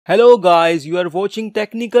Hello guys, you are watching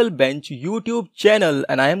Technical Bench YouTube channel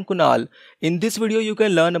and I am Kunal. In this video you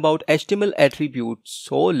can learn about HTML attributes.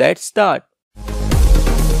 So let's start.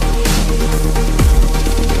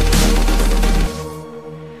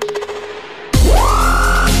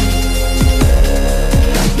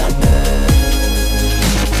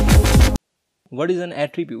 What is an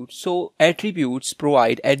attribute? So attributes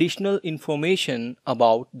provide additional information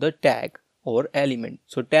about the tag or element.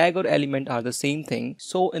 So tag or element are the same thing.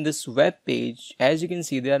 So in this web page, as you can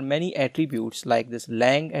see, there are many attributes like this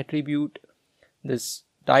lang attribute, this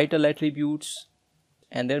title attributes,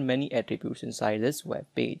 and there are many attributes inside this web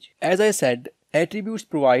page. As I said, attributes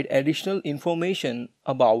provide additional information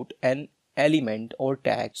about an element or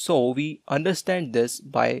tag. So we understand this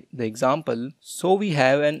by the example. So we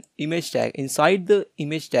have an image tag. Inside the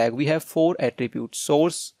image tag we have four attributes: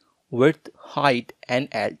 source, width, height, and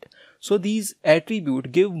alt. So these attributes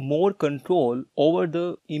give more control over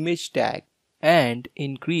the image tag and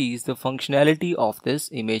increase the functionality of this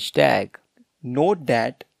image tag. Note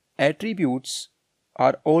that attributes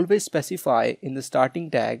are always specified in the starting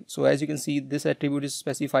tag. So as you can see, this attribute is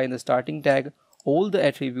specified in the starting tag. All the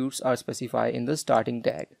attributes are specified in the starting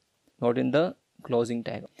tag, not in the closing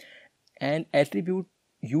tag. And attribute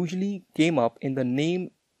usually came up in the name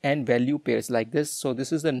and value pairs like this. So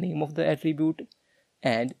this is the name of the attribute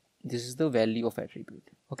and this is the value of attribute.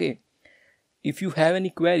 Okay, if you have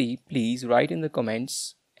any query, please write in the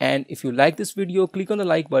comments. And if you like this video, click on the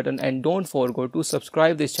like button and don't forget to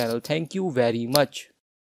subscribe this channel. Thank you very much.